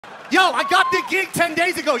Yo, I got the gig 10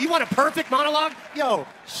 days ago. You want a perfect monologue? Yo,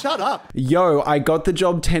 shut up. Yo, I got the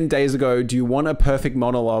job 10 days ago. Do you want a perfect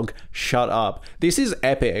monologue? Shut up. This is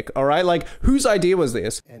epic, all right? Like, whose idea was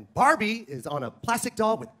this? And Barbie is on a plastic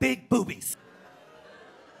doll with big boobies.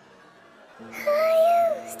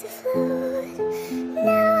 I used to float,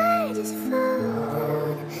 now I just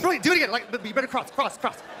float. Really, do it again. Like, you better cross.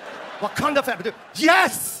 Wakanda forever.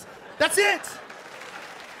 Yes! That's it!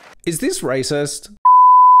 Is this racist?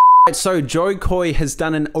 So Jo Koy has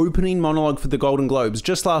done an opening monologue for the Golden Globes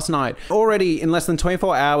just last night. Already, in less than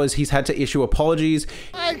 24 hours, he's had to issue apologies.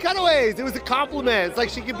 Cutaways, it was a compliment. It's like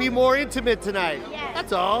she could be more intimate tonight.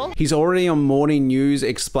 That's all. He's already on morning news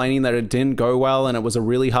explaining that it didn't go well and it was a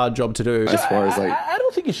really hard job to do. As far as like, I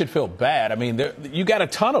don't think you should feel bad. I mean, you got a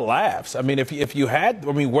ton of laughs. I mean, if you had,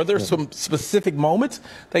 I mean, were there some specific moments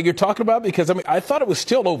that you're talking about? Because I mean, I thought it was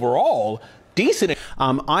still overall decent.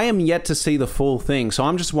 I am yet to see the full thing, so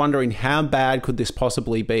I'm just wondering how bad could this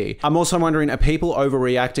possibly be? I'm also wondering, are people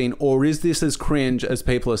overreacting, or is this as cringe as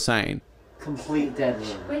people are saying? Complete dead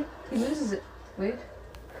room. Wait, he loses it. Wait.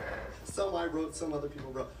 Some I wrote, some other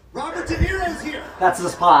people wrote. Robert De Niro's here! That's the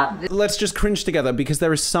spot. Let's just cringe together, because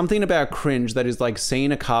there is something about cringe that is like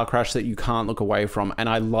seeing a car crash that you can't look away from, and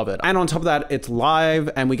I love it. And on top of that, it's live,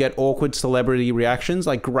 and we get awkward celebrity reactions,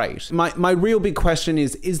 like great. My real big question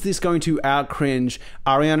is this going to out-cringe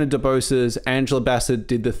Ariana DeBosa's Angela Bassett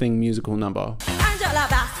Did the Thing musical number? Angela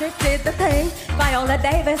Bassett did the thing. Viola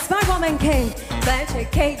Davis, my woman king.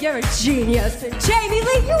 Blanche Kate, you're a genius. And Jamie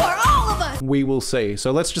Lee, you are all of us. We will see.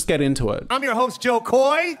 So let's just get into it. I'm your host, Jo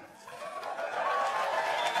Koy.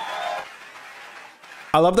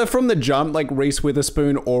 I love that from the jump, like Reese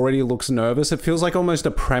Witherspoon already looks nervous. It feels like almost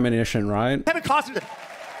a premonition, right? Kevin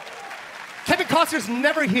Costner's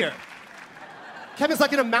never here. Kevin's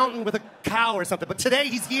like in a mountain with a cow or something, but today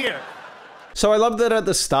he's here. So I love that at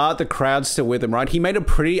the start, the crowd's still with him, right? He made a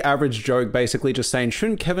pretty average joke, basically just saying,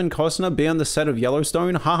 shouldn't Kevin Costner be on the set of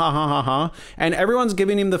Yellowstone? Ha ha ha ha ha. And everyone's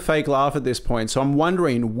giving him the fake laugh at this point. So I'm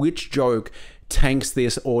wondering which joke tanks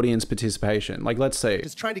this audience participation. Like, let's see.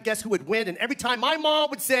 Just trying to guess who would win, and every time my mom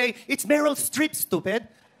would say, it's Meryl Streep, stupid.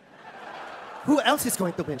 Who else is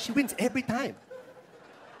going to win? She wins every time.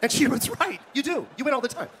 And she was right. You do. You win all the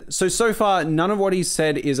time. So far, none of what he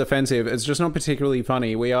said is offensive. It's just not particularly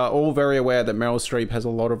funny. We are all very aware that Meryl Streep has a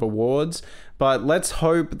lot of awards, but let's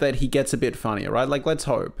hope that he gets a bit funnier, right? Like, let's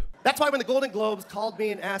hope. That's why when the Golden Globes called me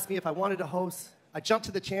and asked me if I wanted to host, I jumped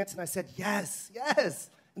to the chance and I said, yes, yes.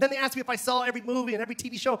 And then they asked me if I saw every movie and every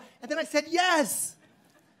TV show, and then I said, yes.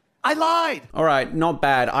 I lied. All right, not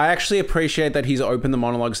bad. I actually appreciate that he's opened the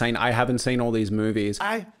monologue saying, I haven't seen all these movies.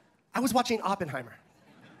 I was watching Oppenheimer.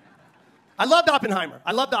 I loved Oppenheimer.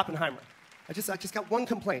 I just got one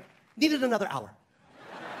complaint. Needed another hour.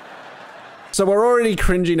 So we're already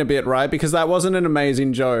cringing a bit, right? Because that wasn't an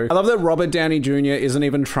amazing joke. I love that Robert Downey Jr. isn't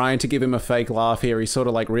even trying to give him a fake laugh here. He's sort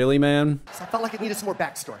of like, really, man? So I felt like it needed some more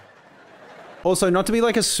backstory. Also, not to be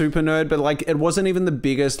like a super nerd, but like it wasn't even the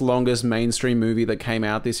biggest, longest mainstream movie that came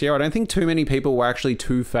out this year. I don't think too many people were actually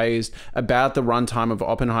too phased about the runtime of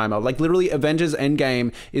Oppenheimer. Like literally Avengers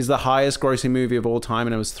Endgame is the highest grossing movie of all time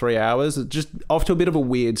and it was 3 hours. It's just off to a bit of a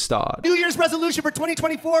weird start. New Year's resolution for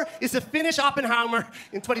 2024 is to finish Oppenheimer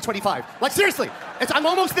in 2025. Like seriously, I'm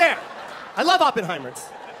almost there. I love Oppenheimer.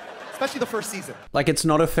 Especially the first season. Like, it's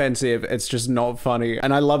not offensive, it's just not funny.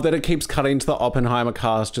 And I love that it keeps cutting to the Oppenheimer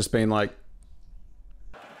cast just being like,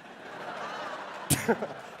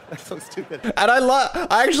 that's so stupid. And I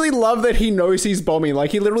actually love that he knows he's bombing.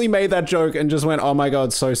 Like, he literally made that joke and just went, oh my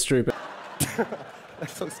god, so stupid.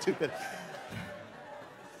 That's so stupid.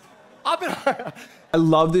 Oppenheimer. I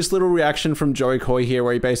love this little reaction from Jo Koy here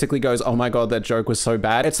where he basically goes, oh my god, that joke was so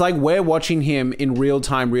bad. It's like we're watching him in real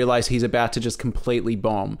time realize he's about to just completely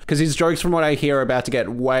bomb. Because his jokes, from what I hear, are about to get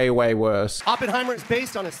way, way worse. Oppenheimer is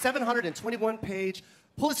based on a 721-page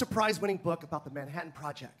Pulitzer Prize-winning book about the Manhattan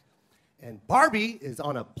Project. And Barbie is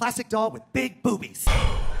on a plastic doll with big boobies.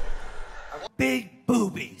 Big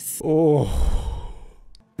boobies. Oh.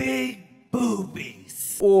 Big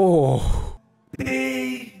boobies. Oh.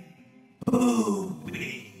 Big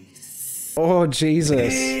boobies. Oh,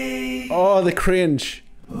 Jesus. Oh, the cringe.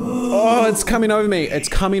 Oh, it's coming over me. It's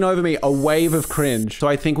coming over me. A wave of cringe. So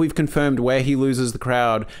I think we've confirmed where he loses the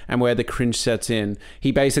crowd and where the cringe sets in.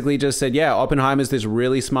 He basically just said, yeah, Oppenheimer's this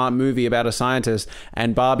really smart movie about a scientist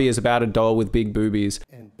and Barbie is about a doll with big boobies.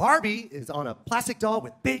 And Barbie is on a plastic doll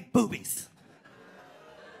with big boobies.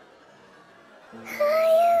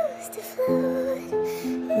 I used to float,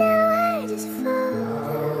 now I just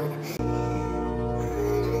float.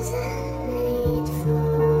 What was I made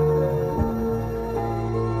for?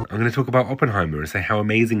 I'm gonna to talk about Oppenheimer and say how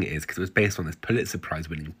amazing it is because it was based on this Pulitzer Prize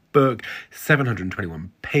winning book,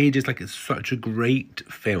 721 pages, like it's such a great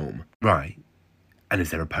film. Right. And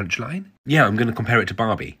is there a punchline? Yeah, I'm going to compare it to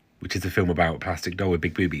Barbie, which is a film about a plastic doll with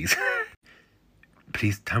big boobies.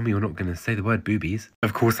 Please tell me you're not going to say the word boobies.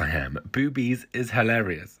 Of course I am. Boobies is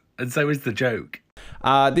hilarious. And so is the joke.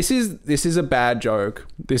 This is a bad joke.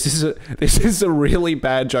 This is a really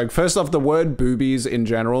bad joke. First off, the word boobies in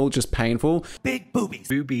general, just painful. Big boobies.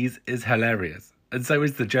 Boobies is hilarious. And so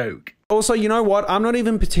is the joke. Also, you know what? I'm not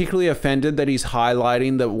even particularly offended that he's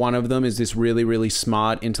highlighting that one of them is this really, really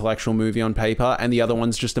smart intellectual movie on paper and the other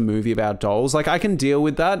one's just a movie about dolls. Like, I can deal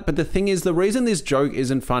with that. But the thing is, the reason this joke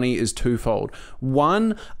isn't funny is twofold.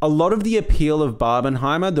 One, a lot of the appeal of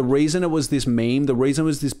Barbenheimer, the reason it was this meme, the reason it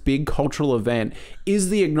was this big cultural event, is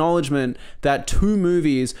the acknowledgement that two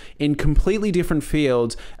movies in completely different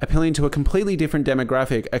fields, appealing to a completely different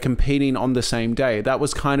demographic, are competing on the same day. That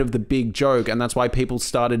was kind of the big joke, and that's why people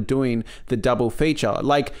started doing the double feature.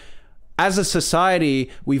 Like, as a society,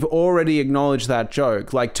 we've already acknowledged that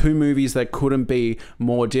joke, like two movies that couldn't be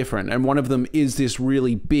more different. And one of them is this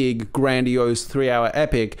really big, grandiose 3-hour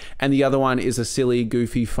epic, and the other one is a silly,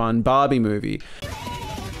 goofy, fun Barbie movie.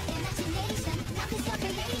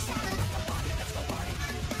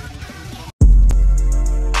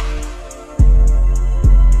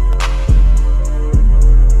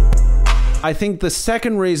 I think the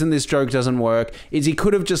second reason this joke doesn't work is he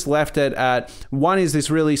could have just left it at, one is this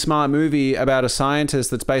really smart movie about a scientist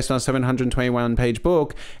that's based on a 721-page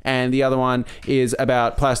book, and the other one is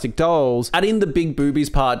about plastic dolls. Adding the big boobies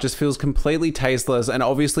part just feels completely tasteless and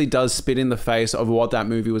obviously does spit in the face of what that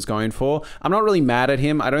movie was going for. I'm not really mad at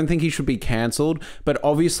him. I don't think he should be cancelled, but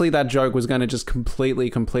obviously that joke was going to just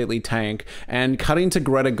completely tank, and cutting to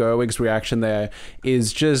Greta Gerwig's reaction there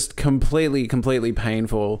is just completely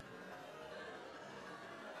painful.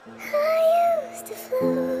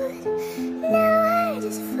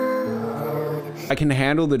 I can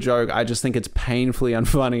handle the joke, I just think it's painfully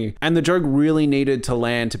unfunny. And the joke really needed to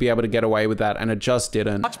land to be able to get away with that, and it just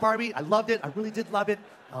didn't. Watch Barbie, I loved it, I really did love it.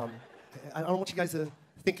 I don't want you guys to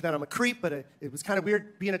think that I'm a creep, but it was kind of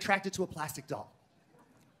weird being attracted to a plastic doll.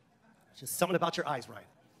 Just something about your eyes, Ryan.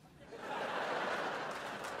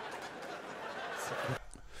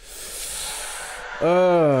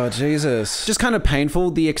 Oh, Jesus. Just kind of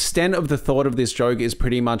painful. The extent of the thought of this joke is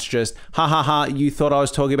pretty much just, ha ha ha, you thought I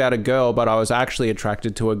was talking about a girl, but I was actually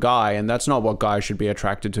attracted to a guy, and that's not what guys should be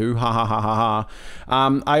attracted to. Ha ha ha ha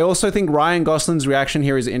ha. I also think Ryan Gosling's reaction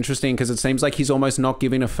here is interesting because it seems like he's almost not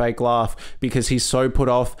giving a fake laugh because he's so put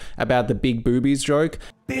off about the big boobies joke.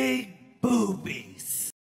 Big boobies.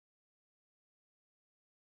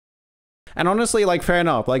 And honestly, like, fair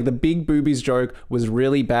enough. Like, the big boobies joke was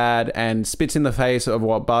really bad and spits in the face of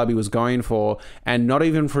what Barbie was going for, and not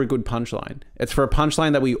even for a good punchline. It's for a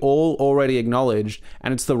punchline that we all already acknowledged,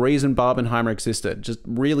 and it's the reason Barbenheimer existed. Just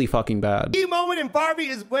really fucking bad. The key moment in Barbie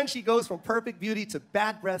is when she goes from perfect beauty to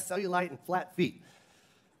bad breath, cellulite, and flat feet.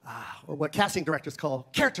 Or what casting directors call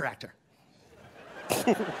character actor.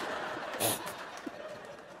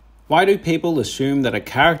 Why do people assume that a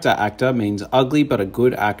character actor means ugly but a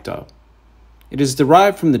good actor? It is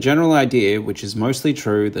derived from the general idea, which is mostly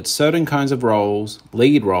true, that certain kinds of roles,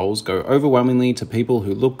 lead roles, go overwhelmingly to people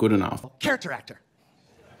who look good enough. Character actor.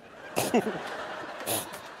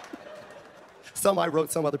 Some I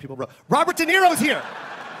wrote, some other people wrote. Robert De Niro's here.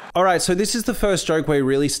 All right, so this is the first joke where he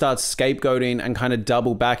really starts scapegoating and kind of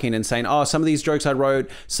double backing and saying, oh, some of these jokes I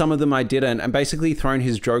wrote, some of them I didn't, and basically throwing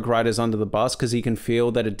his joke writers under the bus because he can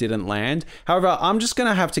feel that it didn't land. However, I'm just going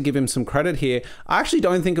to have to give him some credit here. I actually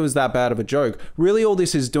don't think it was that bad of a joke. Really, all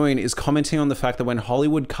this is doing is commenting on the fact that when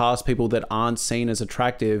Hollywood casts people that aren't seen as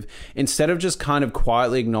attractive, instead of just kind of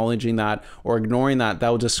quietly acknowledging that or ignoring that,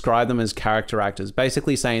 they'll describe them as character actors,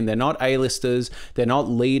 basically saying they're not A-listers, they're not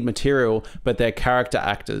lead material, but they're character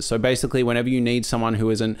actors. So basically, whenever you need someone who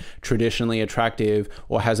isn't traditionally attractive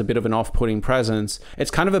or has a bit of an off-putting presence, it's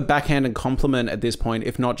kind of a backhanded compliment at this point,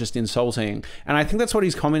 if not just insulting. And I think that's what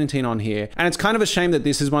he's commenting on here. And it's kind of a shame that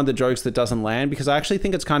this is one of the jokes that doesn't land, because I actually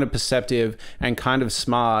think it's kind of perceptive and kind of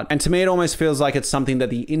smart. And to me, it almost feels like it's something that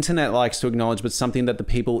the internet likes to acknowledge, but something that the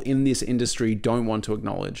people in this industry don't want to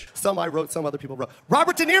acknowledge. Some I wrote, some other people wrote.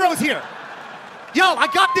 Robert De Niro's here. Yo, I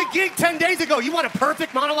got the gig 10 days ago. You want a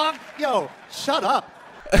perfect monologue? Yo, shut up.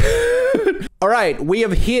 All right, we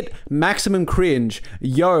have hit maximum cringe.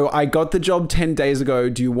 Yo, I got the job 10 days ago.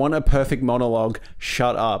 Do you want a perfect monologue?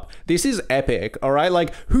 Shut up. This is epic, all right?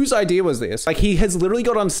 Like, whose idea was this? Like, he has literally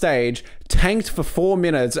got on stage, tanked for 4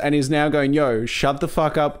 minutes, and is now going, yo, shut the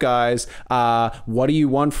fuck up, guys. What do you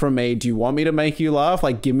want from me? Do you want me to make you laugh?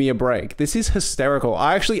 Like, give me a break. This is hysterical.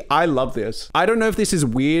 I love this. I don't know if this is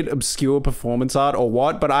weird, obscure performance art or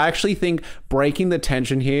what, but I actually think breaking the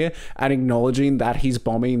tension here and acknowledging that he's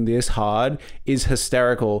bombing this hard is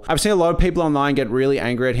hysterical. I've seen a lot of people online get really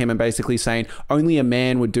angry at him and basically saying only a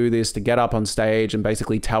man would do this to get up on stage and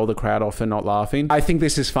basically tell the crowd off for not laughing. I think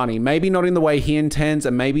this is funny. Maybe not in the way he intends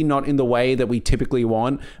and maybe not in the way that we typically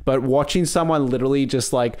want, but watching someone literally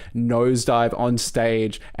just like nosedive on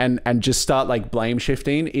stage and just start like blame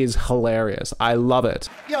shifting is hilarious. I love it.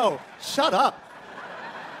 Yo, shut up.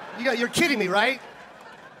 You're kidding me, right?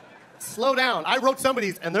 Slow down. I wrote some of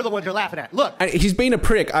these, and they're the ones you're laughing at. Look. And he's been a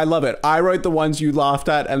prick. I love it. I wrote the ones you laughed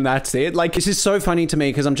at, and that's it. Like, this is so funny to me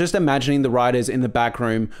because I'm just imagining the writers in the back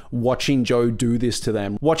room watching Joe do this to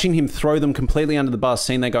them, watching him throw them completely under the bus,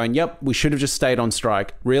 seeing they're going, yep, we should have just stayed on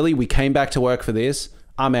strike. Really? We came back to work for this?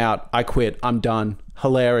 I'm out. I quit. I'm done.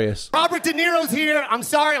 Hilarious. Robert De Niro's here. I'm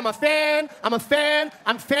sorry. I'm a fan.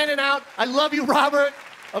 I'm fanning out. I love you, Robert.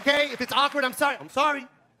 Okay? If it's awkward, I'm sorry. I'm sorry.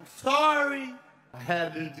 I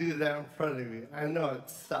had to do that in front of you. I know it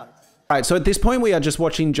sucks. All right, so at this point, we are just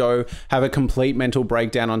watching Joe have a complete mental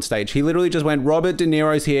breakdown on stage. He literally just went, Robert De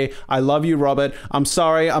Niro's here. I love you, Robert. I'm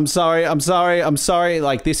sorry.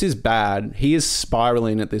 Like, this is bad. He is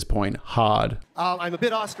spiraling at this point, hard. I'm a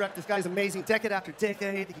bit awestruck. This guy's amazing. Decade after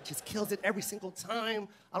decade. He just kills it every single time.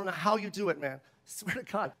 I don't know how you do it, man. Swear to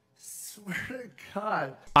God.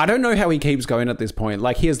 I don't know how he keeps going at this point.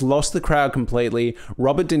 Like, he has lost the crowd completely.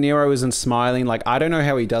 Robert De Niro isn't smiling. Like, I don't know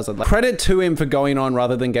how he does it. Like, credit to him for going on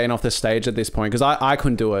rather than getting off the stage at this point, because I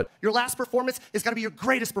couldn't do it. Your last performance is going to be your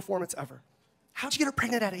greatest performance ever. How'd you get her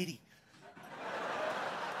pregnant at 80?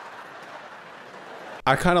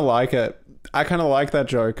 I kind of like it. I kind of like that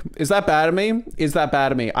joke. Is that bad of me? Is that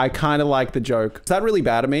bad of me? I kind of like the joke. Is that really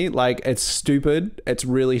bad of me? Like, it's stupid. It's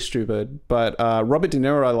really stupid. But Robert De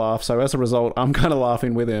Niro, I laugh. So as a result, I'm kind of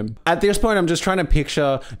laughing with him. At this point, I'm just trying to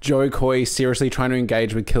picture Jo Koy seriously trying to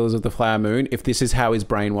engage with Killers of the Flower Moon if this is how his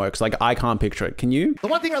brain works. Like, I can't picture it. Can you? The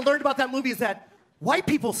one thing I learned about that movie is that white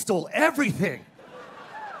people stole everything.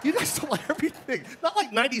 You guys stole everything. Not like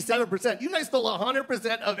 97%. You guys stole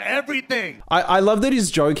 100% of everything. I love that his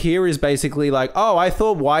joke here is basically like, oh, I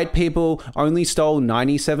thought white people only stole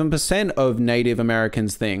 97% of Native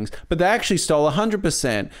Americans' things, but they actually stole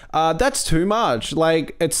 100%. That's too much.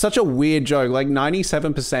 Like, it's such a weird joke. Like,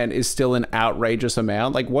 97% is still an outrageous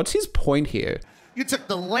amount. Like, what's his point here? You took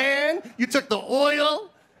the land, you took the oil,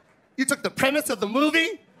 you took the premise of the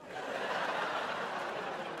movie.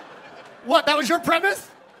 What, that was your premise?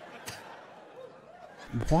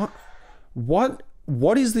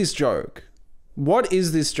 What is this joke? What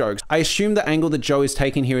is this joke? I assume the angle that Joe is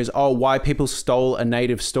taking here is, oh, why people stole a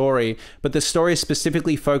native story, but the story is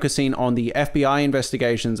specifically focusing on the FBI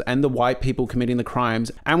investigations and the white people committing the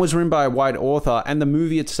crimes, and was written by a white author, and the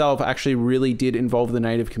movie itself actually really did involve the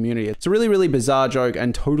native community. It's a really, really bizarre joke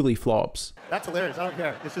and totally flops. That's hilarious. I don't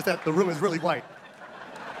care. It's just that the room is really white.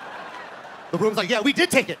 The room's like, yeah, we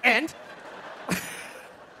did take it, and...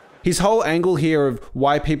 His whole angle here of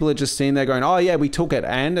why people are just sitting there going, oh yeah, we took it,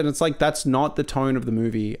 and it's like, that's not the tone of the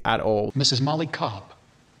movie at all. Mrs. Molly Cobb,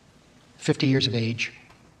 50 years of age,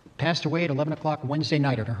 passed away at 11 o'clock Wednesday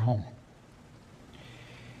night at her home.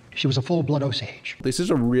 She was a full-blood Osage. This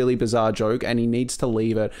is a really bizarre joke, and he needs to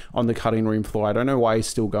leave it on the cutting room floor. I don't know why he's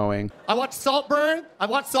still going. I watched Saltburn.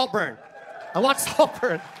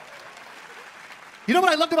 You know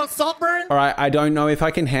what I loved about Saltburn? All right, I don't know if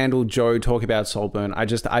I can handle Joe talk about Saltburn.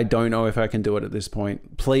 I don't know if I can do it at this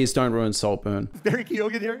point. Please don't ruin Saltburn. Is Barry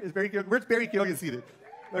Keoghan here? Where's Barry Keoghan seated?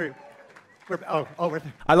 Right there.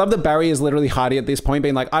 I love that Barry is literally hiding at this point,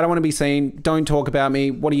 being like, I don't want to be seen. Don't talk about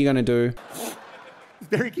me. What are you going to do? Is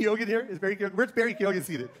Barry Keoghan here? Where's Barry Keoghan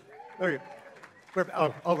seated? Right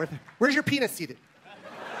there. Where's your penis seated?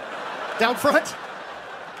 Down front?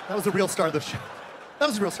 That was the real star of the show.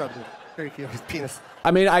 Barry Keoghan's penis.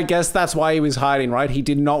 I mean, I guess that's why he was hiding, right? He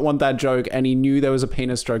did not want that joke, and he knew there was a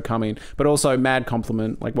penis joke coming. But also, mad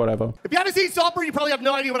compliment, like whatever. If you haven't seen Saltburn, you probably have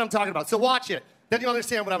no idea what I'm talking about. So watch it. Then you'll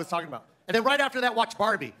understand what I was talking about. And then right after that, watch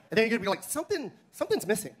Barbie. And then you're gonna be like, something's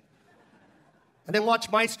missing. And then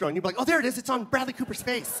watch Maestro, and you'll be like, oh, there it is. It's on Bradley Cooper's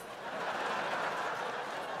face.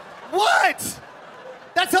 What?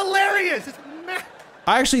 That's hilarious.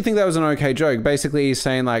 I actually think that was an okay joke. Basically, he's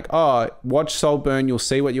saying like, oh, watch Saltburn, you'll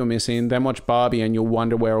see what you're missing. Then watch Barbie and you'll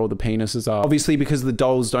wonder where all the penises are. Obviously, because the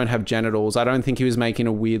dolls don't have genitals, I don't think he was making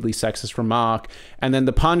a weirdly sexist remark. And then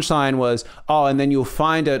the punchline was, oh, and then you'll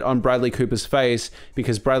find it on Bradley Cooper's face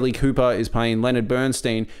because Bradley Cooper is playing Leonard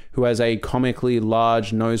Bernstein, who has a comically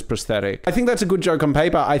large nose prosthetic. I think that's a good joke on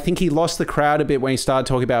paper. I think he lost the crowd a bit when he started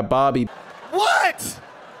talking about Barbie. What?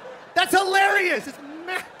 That's hilarious. It's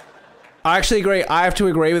I actually agree. I have to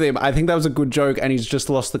agree with him. I think that was a good joke and he's just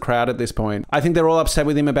lost the crowd at this point. I think they're all upset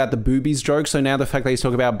with him about the boobies joke. So now the fact that he's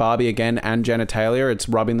talking about Barbie again and genitalia, it's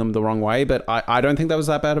rubbing them the wrong way. But I don't think that was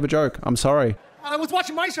that bad of a joke. I'm sorry. I was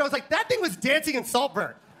watching my show. I was like, that thing was dancing in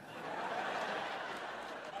Saltburn.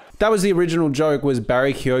 That was the original joke, was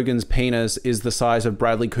Barry Keoghan's penis is the size of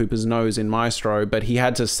Bradley Cooper's nose in Maestro, but he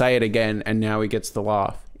had to say it again and now he gets the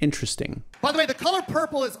laugh. Interesting. By the way, the color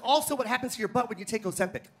purple is also what happens to your butt when you take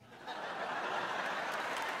Ozempic.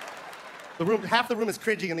 The room, half the room is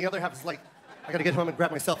cringing and the other half is like, I gotta get home and grab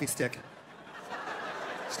my selfie stick.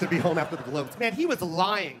 Just gonna be home after the globes. Man, he was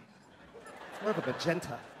lying. It's more of a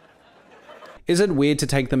magenta. Is it weird to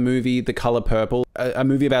take the movie The Color Purple, a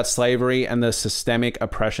movie about slavery and the systemic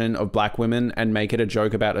oppression of black women, and make it a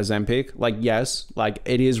joke about Ozempic? Like, yes, like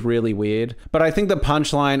it is really weird. But I think the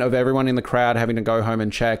punchline of everyone in the crowd having to go home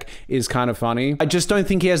and check is kind of funny. I just don't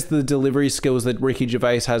think he has the delivery skills that Ricky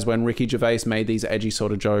Gervais has when Ricky Gervais made these edgy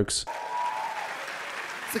sort of jokes.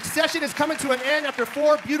 Succession is coming to an end after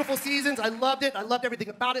 4 beautiful seasons. I loved it. I loved everything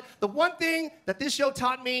about it. The one thing that this show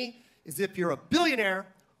taught me is if you're a billionaire,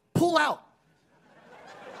 pull out.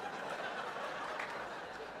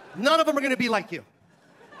 None of them are going to be like you.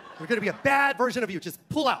 They're going to be a bad version of you. Just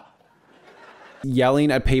pull out.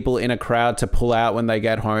 Yelling at people in a crowd to pull out when they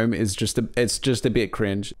get home is it's just a bit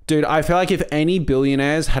cringe. Dude, I feel like if any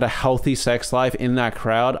billionaires had a healthy sex life in that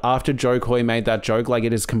crowd, after Jo Koy made that joke, like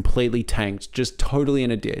it is completely tanked, just totally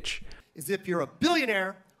in a ditch. Is if you're a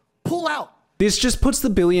billionaire, pull out. This just puts the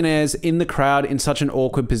billionaires in the crowd in such an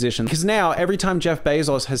awkward position. Because now, every time Jeff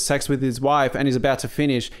Bezos has sex with his wife and is about to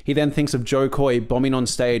finish, he then thinks of Jo Koy bombing on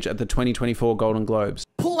stage at the 2024 Golden Globes.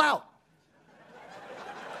 Pull out.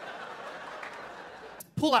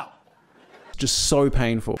 Pull out. Just so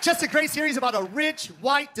painful. Just a great series about a rich,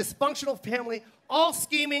 white, dysfunctional family, all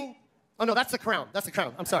scheming. Oh no, that's The Crown. That's The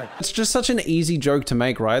Crown. I'm sorry. It's just such an easy joke to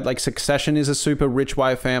make, right? Like Succession is a super rich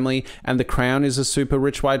white family and The Crown is a super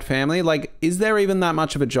rich white family. Like, is there even that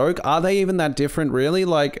much of a joke? Are they even that different, really?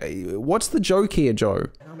 Like, what's the joke here, Joe?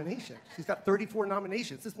 Nomination. She's got 34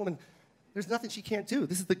 nominations. This woman, there's nothing she can't do.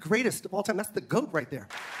 This is the greatest of all time. That's the GOAT right there.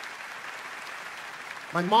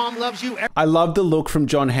 My mom loves you. I love the look from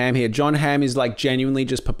John Hamm here. John Hamm is like genuinely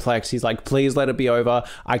just perplexed. He's like, please let it be over.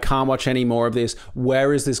 I can't watch any more of this.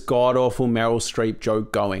 Where is this god-awful Meryl Streep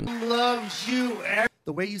joke going? Loves you.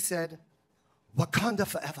 The way you said, Wakanda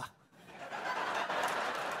forever.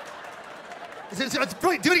 It's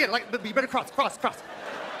brilliant. Do it again. Like, you better cross.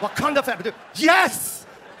 Wakanda forever. Yes!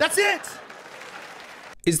 That's it!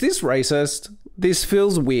 Is this racist? This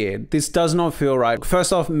feels weird. This does not feel right.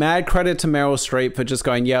 First off, mad credit to Meryl Streep for just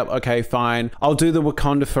going, yep, okay, fine. I'll do the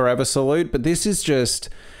Wakanda forever salute, but this is just...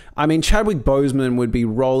 I mean, Chadwick Boseman would be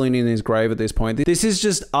rolling in his grave at this point. This is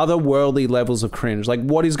just otherworldly levels of cringe. Like,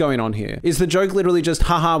 what is going on here? Is the joke literally just,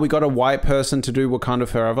 haha, we got a white person to do Wakanda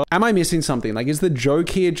forever? Am I missing something? Like, is the joke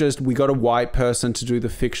here just, we got a white person to do the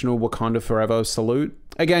fictional Wakanda forever salute?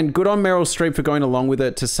 Again, good on Meryl Streep for going along with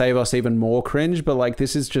it to save us even more cringe, but like,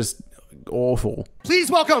 this is just awful.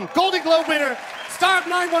 Please welcome Golden Globe winner, star of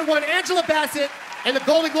 911, Angela Bassett, and the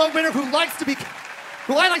Golden Globe winner who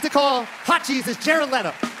I like to call Hot Jesus, Jared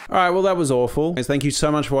Leto. All right, well, that was awful. Thank you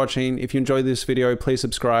so much for watching. If you enjoyed this video, please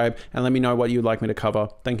subscribe and let me know what you'd like me to cover.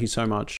 Thank you so much.